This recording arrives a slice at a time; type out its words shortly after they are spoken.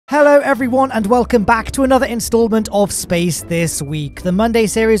Hello everyone and welcome back to another installment of Space This Week, the Monday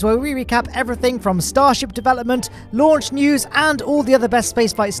series where we recap everything from Starship development, launch news and all the other best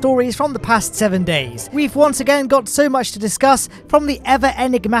spaceflight stories from the past 7 days. We've once again got so much to discuss, from the ever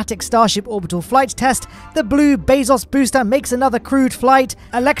enigmatic Starship orbital flight test, the blue Bezos booster makes another crewed flight,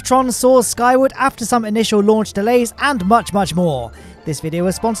 Electron soars skyward after some initial launch delays and much more. This video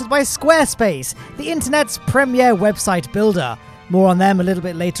is sponsored by Squarespace, the internet's premier website builder. More on them a little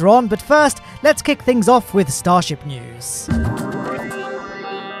bit later on, but first, let's kick things off with Starship news.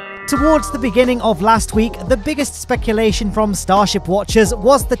 Towards the beginning of last week, the biggest speculation from Starship watchers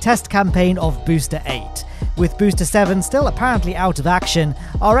was the test campaign of Booster 8. With Booster 7 still apparently out of action,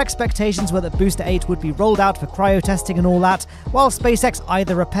 our expectations were that Booster 8 would be rolled out for cryo testing and all that, while SpaceX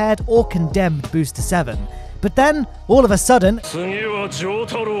either repaired or condemned Booster 7. But then, all of a sudden,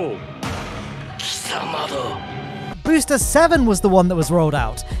 Booster 7 was the one that was rolled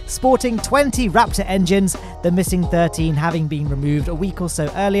out, sporting 20 Raptor engines, the missing 13 having been removed a week or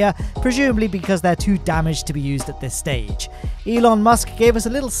so earlier, presumably because they're too damaged to be used at this stage. Elon Musk gave us a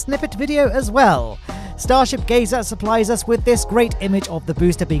little snippet video as well. Starship Gazer supplies us with this great image of the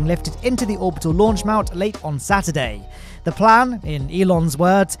booster being lifted into the orbital launch mount late on Saturday. The plan, in Elon's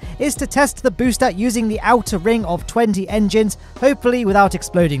words, is to test the booster using the outer ring of 20 engines, hopefully without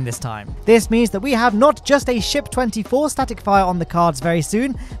exploding this time. This means that we have not just a Ship 24 static fire on the cards very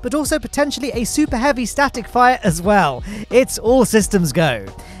soon, but also potentially a super heavy static fire as well. It's all systems go.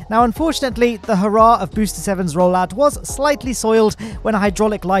 Now unfortunately, the hurrah of Booster 7's rollout was slightly soiled when a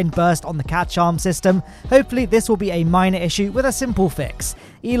hydraulic line burst on the catch arm system. Hopefully this will be a minor issue with a simple fix.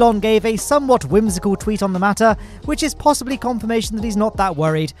 Elon gave a somewhat whimsical tweet on the matter, which is possibly confirmation that he's not that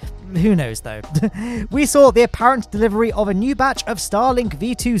worried. Who knows though. We saw the apparent delivery of a new batch of Starlink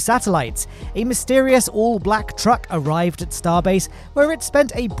V2 satellites. A mysterious all-black truck arrived at Starbase, where it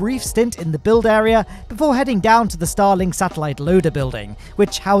spent a brief stint in the build area before heading down to the Starlink satellite loader building,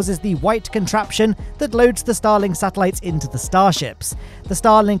 which houses the white contraption that loads the Starlink satellites into the starships. The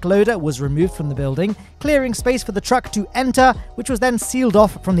Starlink loader was removed from the building, clearing space for the truck to enter, which was then sealed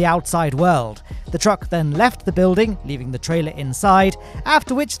off from the outside world. The truck then left the building, leaving the trailer inside,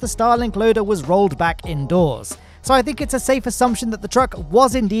 after which the Starlink loader was rolled back indoors. So I think it's a safe assumption that the truck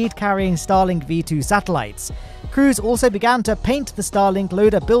was indeed carrying Starlink V2 satellites. Crews also began to paint the Starlink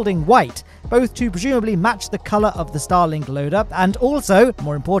loader building white, both to presumably match the colour of the Starlink loader and also,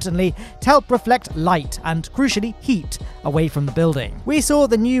 more importantly, to help reflect light and, crucially, heat away from the building. We saw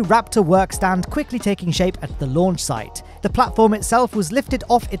the new Raptor work stand quickly taking shape at the launch site. The platform itself was lifted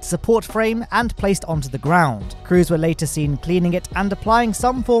off its support frame and placed onto the ground. Crews were later seen cleaning it and applying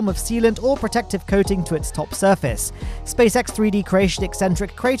some form of sealant or protective coating to its top surface. SpaceX 3D Creation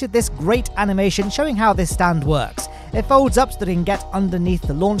Eccentric created this great animation showing how this stand works. It folds up so that it can get underneath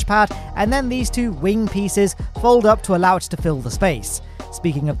the launch pad, and then these two wing pieces fold up to allow it to fill the space.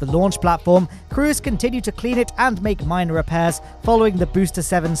 Speaking of the launch platform, crews continue to clean it and make minor repairs following the Booster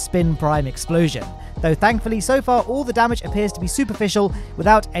 7 spin prime explosion, though thankfully so far all the damage appears to be superficial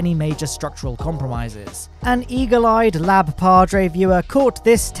without any major structural compromises. An eagle-eyed Lab Padre viewer caught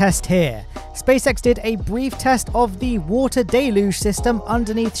this test here. SpaceX did a brief test of the water deluge system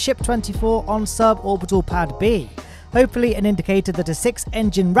underneath Ship 24 on Suborbital Pad B. Hopefully an indicator that a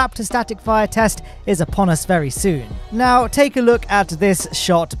 6-engine Raptor static fire test is upon us very soon. Now take a look at this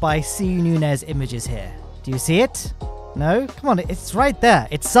shot by C. Nunez Images here. Do you see it? No? Come on, it's right there.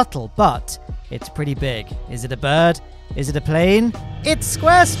 It's subtle, but it's pretty big. Is it a bird? Is it a plane? It's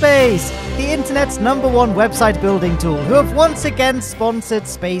Squarespace, the internet's #1 website building tool, who have once again sponsored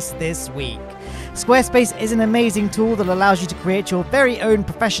Space This Week. Squarespace is an amazing tool that allows you to create your very own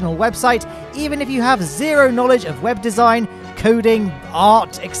professional website, even if you have zero knowledge of web design, coding,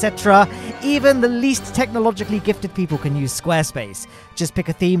 art, etc. Even the least technologically gifted people can use Squarespace. Just pick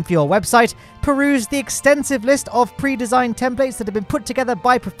a theme for your website, peruse the extensive list of pre-designed templates that have been put together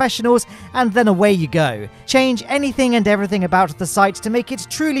by professionals, and then away you go. Change anything and everything about the site to make it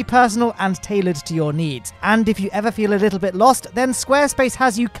truly personal and tailored to your needs. And if you ever feel a little bit lost, then Squarespace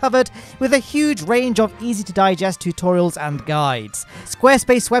has you covered with a huge range of easy-to-digest tutorials and guides.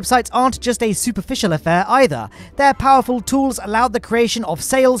 Squarespace websites aren't just a superficial affair either. Their powerful tools allow the creation of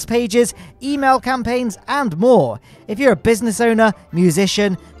sales pages, email campaigns, and more. If you're a business owner,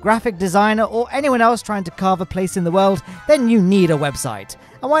 musician, graphic designer, or anyone else trying to carve a place in the world, then you need a website.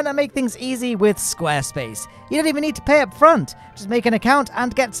 And why not make things easy with Squarespace? You don't even need to pay up front. Just make an account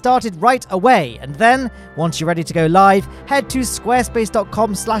and get started right away. And then, once you're ready to go live, head to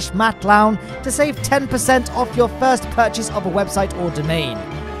squarespace.com/MattLowne to save 10% off your first purchase of a website or domain.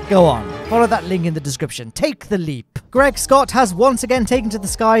 Go on, Follow that link in the description. Take the leap. Greg Scott has once again taken to the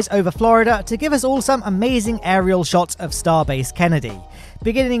skies over Florida to give us all some amazing aerial shots of Starbase Kennedy.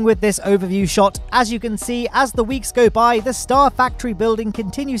 Beginning with this overview shot, as you can see, as the weeks go by, the Star Factory building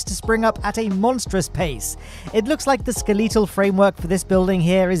continues to spring up at a monstrous pace. It looks like the skeletal framework for this building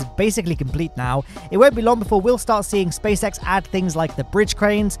here is basically complete now. It won't be long before we'll start seeing SpaceX add things like the bridge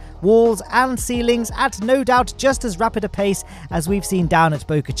cranes, walls, and ceilings at no doubt just as rapid a pace as we've seen down at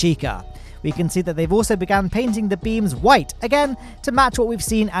Boca Chica. We can see that they've also begun painting the beams white, again, to match what we've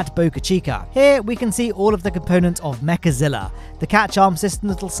seen at Boca Chica. Here we can see all of the components of Mechazilla, the catch arm system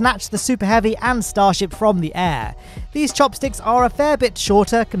that will snatch the Super Heavy and Starship from the air. These chopsticks are a fair bit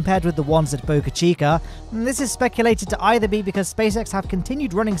shorter compared with the ones at Boca Chica, and this is speculated to either be because SpaceX have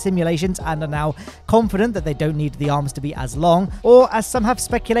continued running simulations and are now confident that they don't need the arms to be as long, or as some have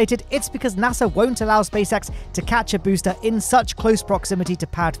speculated, it's because NASA won't allow SpaceX to catch a booster in such close proximity to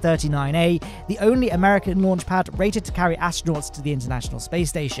Pad 39A, the only American launch pad rated to carry astronauts to the International Space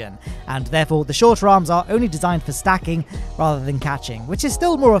Station, and therefore the shorter arms are only designed for stacking rather than catching, which is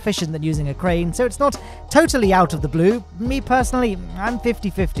still more efficient than using a crane, so it's not totally out of the blue. Me personally, I'm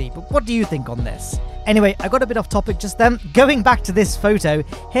 50-50, but what do you think on this? Anyway, I got a bit off topic just then. Going back to this photo,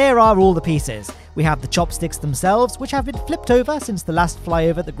 here are all the pieces. We have the chopsticks themselves, which have been flipped over since the last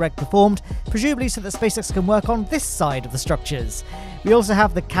flyover that Greg performed, presumably so that SpaceX can work on this side of the structures. We also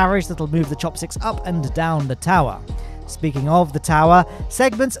have the carriage that'll move the chopsticks up and down the tower. Speaking of the tower,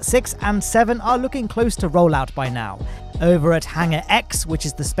 segments 6 and 7 are looking close to rollout by now. Over at Hangar X, which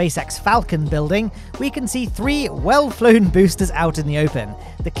is the SpaceX Falcon building, we can see 3 well-flown boosters out in the open.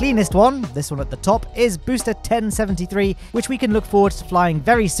 The cleanest one, this one at the top, is Booster 1073, which we can look forward to flying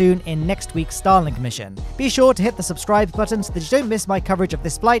very soon in next week's Starlink mission. Be sure to hit the subscribe button so that you don't miss my coverage of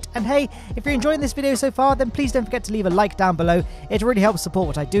this flight, and hey, if you're enjoying this video so far, then please don't forget to leave a like down below. It really helps support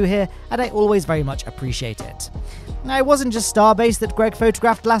what I do here, and I always very much appreciate it. Now, it wasn't just Starbase that Greg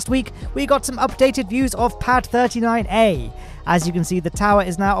photographed last week, we got some updated views of Pad 39A. As you can see, the tower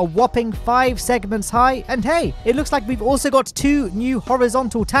is now a whopping 5 segments high, and hey, it looks like we've also got 2 new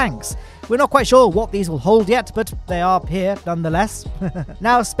horizontal tanks. We're not quite sure what these will hold yet, but they are here nonetheless.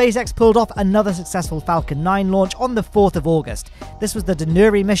 Now, SpaceX pulled off another successful Falcon 9 launch on the 4th of August. This was the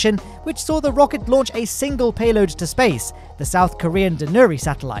Danuri mission, which saw the rocket launch a single payload to space, the South Korean Danuri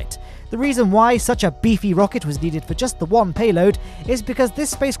satellite. The reason why such a beefy rocket was needed for just the one payload is because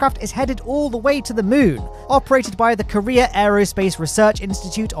this spacecraft is headed all the way to the moon. Operated by the Korea Aerospace Research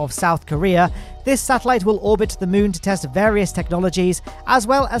Institute of South Korea, this satellite will orbit the moon to test various technologies, as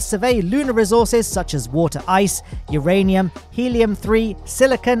well as survey lunar resources such as water ice, uranium, helium-3,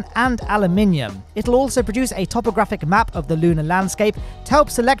 silicon, and aluminium. It'll also produce a topographic map of the lunar landscape to help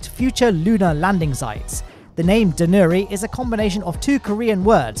select future lunar landing sites. The name Danuri is a combination of 2 Korean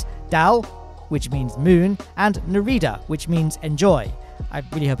words, Dal, which means moon, and Narita, which means enjoy. I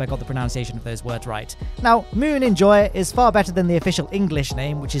really hope I got the pronunciation of those words right. Now, Moon Enjoyer is far better than the official English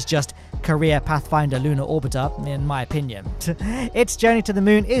name, which is just Korea Pathfinder Lunar Orbiter, in my opinion. Its journey to the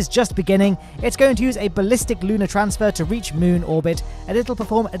moon is just beginning. It's going to use a ballistic lunar transfer to reach moon orbit, and it'll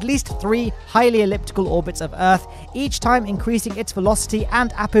perform at least 3 highly elliptical orbits of Earth, each time increasing its velocity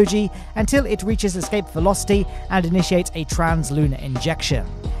and apogee until it reaches escape velocity and initiates a trans-lunar injection.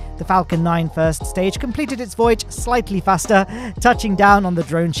 The Falcon 9 first stage completed its voyage slightly faster, touching down on the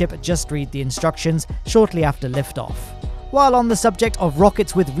drone ship Just Read the Instructions shortly after liftoff. While on the subject of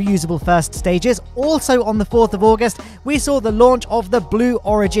rockets with reusable first stages, also on the 4th of August, we saw the launch of the Blue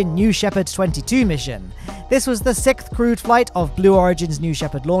Origin New Shepard 22 mission. This was the 6th crewed flight of Blue Origin's New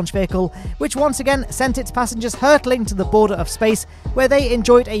Shepard launch vehicle, which once again sent its passengers hurtling to the border of space, where they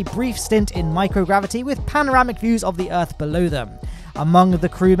enjoyed a brief stint in microgravity with panoramic views of the Earth below them. Among the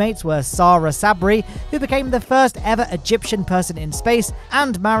crewmates were Sara Sabri, who became the first ever Egyptian person in space,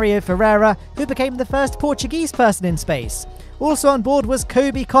 and Mario Ferreira, who became the first Portuguese person in space. Also on board was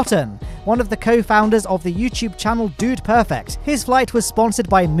Kobe Cotton, one of the co-founders of the YouTube channel Dude Perfect. His flight was sponsored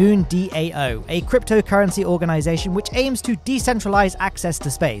by Moon DAO, a cryptocurrency organization which aims to decentralize access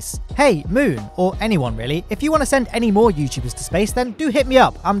to space. Hey, Moon, or anyone really, if you want to send any more YouTubers to space, then do hit me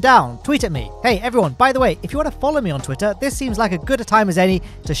up. I'm down. Tweet at me. Hey, everyone, by the way, if you want to follow me on Twitter, this seems like a good a time as any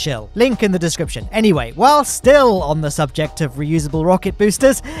to shill. Link in the description. Anyway, while still on the subject of reusable rocket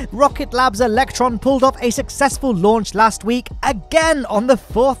boosters, Rocket Lab's Electron pulled off a successful launch last week, again on the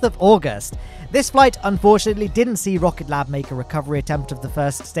 4th of August. This flight unfortunately didn't see Rocket Lab make a recovery attempt of the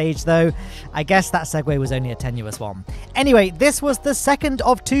first stage though. I guess that segue was only a tenuous one. Anyway, this was the second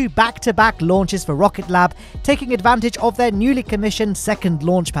of 2 back-to-back launches for Rocket Lab, taking advantage of their newly commissioned second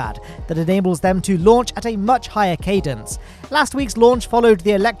launch pad that enables them to launch at a much higher cadence. Last week's launch followed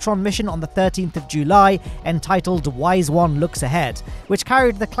the Electron mission on the 13th of July, entitled Wise One Looks Ahead, which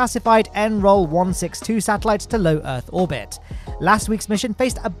carried the classified NROL 162 satellite to low Earth orbit. Last week's mission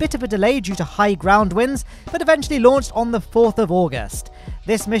faced a bit of a delay due to high ground winds, but eventually launched on the 4th of August.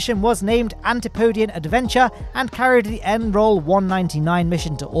 This mission was named Antipodean Adventure and carried the NROL 199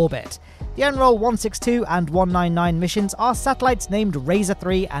 mission to orbit. The NROL 162 and 199 missions are satellites named Razor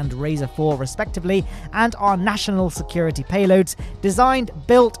 3 and Razor 4 respectively, and are national security payloads designed,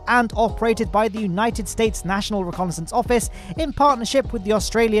 built and operated by the United States National Reconnaissance Office in partnership with the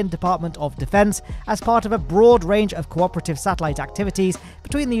Australian Department of Defence as part of a broad range of cooperative satellite activities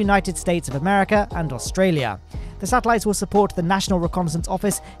between the United States of America and Australia. The satellites will support the National Reconnaissance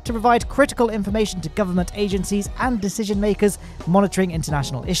Office to provide critical information to government agencies and decision makers monitoring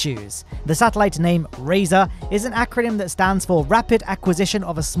international issues. The satellite name Razor is an acronym that stands for Rapid Acquisition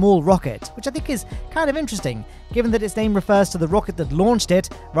of a Small Rocket, which I think is kind of interesting, given that its name refers to the rocket that launched it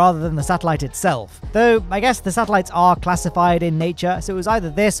rather than the satellite itself. Though I guess the satellites are classified in nature, so it was either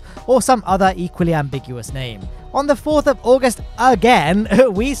this or some other equally ambiguous name. On the 4th of August, again,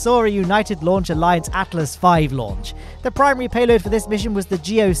 we saw a United Launch Alliance Atlas V launch. The primary payload for this mission was the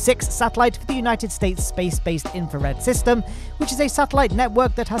GEO-6 satellite for the United States Space-Based Infrared System, which is a satellite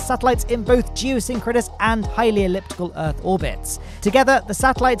network that has satellites in both geosynchronous and highly elliptical Earth orbits. Together, the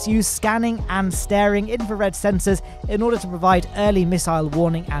satellites use scanning and staring infrared sensors in order to provide early missile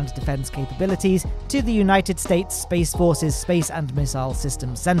warning and defense capabilities to the United States Space Force's Space and Missile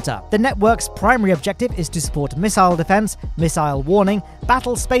Systems Center. The network's primary objective is to support missile defense, missile warning,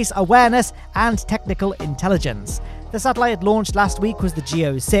 battle space awareness, and technical intelligence. The satellite launched last week was the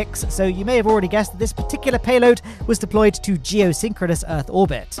GEO-6, so you may have already guessed that this particular payload was deployed to geosynchronous Earth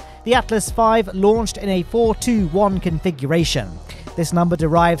orbit. The Atlas V launched in a 4-2-1 configuration. This number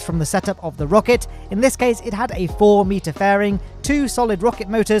derives from the setup of the rocket. In this case, it had a 4-meter fairing, 2 solid rocket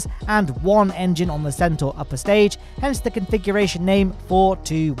motors, and 1 engine on the Centaur upper stage, hence the configuration name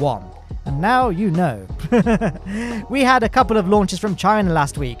 4-2-1. And now you know. We had a couple of launches from China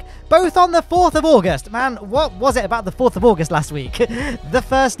last week, both on the 4th of August. Man, what was it about the 4th of August last week? The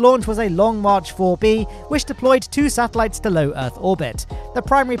first launch was a Long March 4B, which deployed 2 satellites to low Earth orbit. The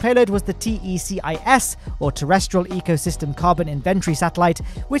primary payload was the TECIS, or Terrestrial Ecosystem Carbon Inventory Satellite,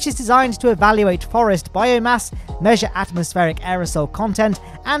 which is designed to evaluate forest biomass, measure atmospheric aerosol content,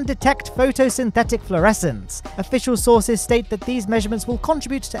 and detect photosynthetic fluorescence. Official sources state that these measurements will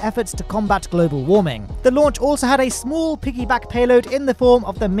contribute to efforts to combat global warming. The launch also had a small piggyback payload in the form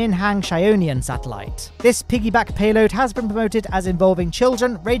of the Minhang Xiaonian satellite. This piggyback payload has been promoted as involving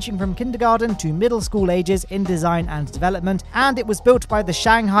children ranging from kindergarten to middle school ages in design and development, and it was built by the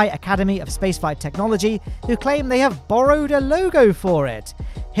Shanghai Academy of Spaceflight Technology, who claim they have borrowed a logo for it.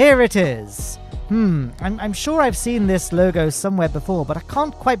 Here it is. I'm sure I've seen this logo somewhere before, but I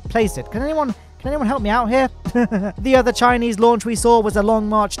can't quite place it. Can anyone help me out here? The other Chinese launch we saw was a Long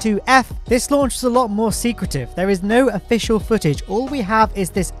March 2F. This launch was a lot more secretive. There is no official footage. All we have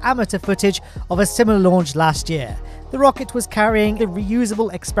is this amateur footage of a similar launch last year. The rocket was carrying the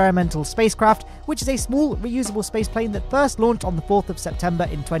reusable experimental spacecraft, which is a small reusable spaceplane that first launched on the 4th of September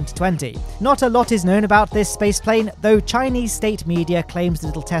in 2020. Not a lot is known about this spaceplane, though Chinese state media claims that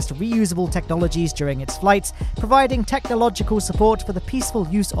it'll test reusable technologies during its flights, providing technological support for the peaceful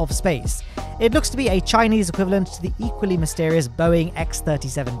use of space. It looks to be a Chinese equivalent to the equally mysterious Boeing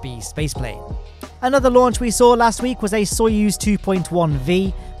X-37B spaceplane. Another launch we saw last week was a Soyuz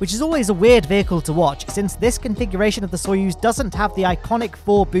 2.1V, which is always a weird vehicle to watch, since this configuration of the Soyuz doesn't have the iconic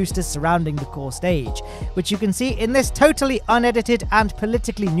 4 boosters surrounding the core stage, which you can see in this totally unedited and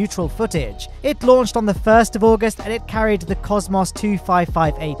politically neutral footage. It launched on the 1st of August and it carried the Cosmos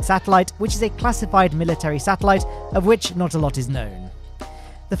 2558 satellite, which is a classified military satellite, of which not a lot is known.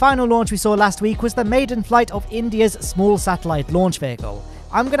 The final launch we saw last week was the maiden flight of India's small satellite launch vehicle.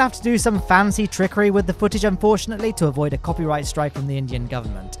 I'm going to have to do some fancy trickery with the footage, unfortunately, to avoid a copyright strike from the Indian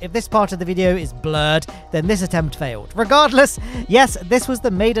government. If this part of the video is blurred, then this attempt failed. Regardless, yes, this was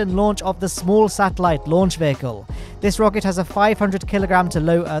the maiden launch of the small satellite launch vehicle. This rocket has a 500 kg to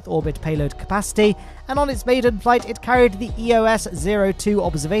low Earth orbit payload capacity, and on its maiden flight it carried the EOS-02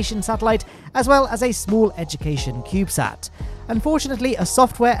 observation satellite as well as a small education CubeSat. Unfortunately, a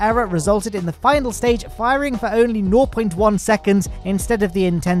software error resulted in the final stage firing for only 0.1 seconds instead of the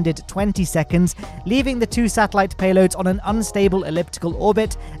intended 20 seconds, leaving the two satellite payloads on an unstable elliptical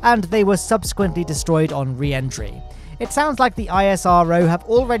orbit, and they were subsequently destroyed on re-entry. It sounds like the ISRO have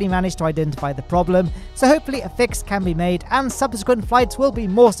already managed to identify the problem, so hopefully a fix can be made and subsequent flights will be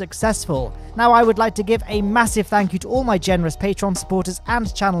more successful. Now, I would like to give a massive thank you to all my generous Patreon supporters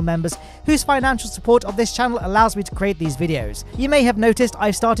and channel members whose financial support of this channel allows me to create these videos. You may have noticed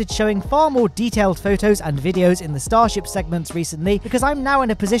I've started showing far more detailed photos and videos in the Starship segments recently, because I'm now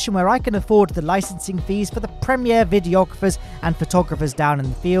in a position where I can afford the licensing fees for the premier videographers and photographers down in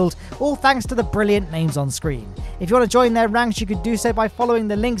the field, all thanks to the brilliant names on screen. If you want to join their ranks, you could do so by following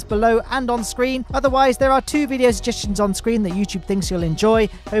the links below and on screen. Otherwise, there are 2 video suggestions on screen that YouTube thinks you'll enjoy.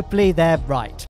 Hopefully they're right.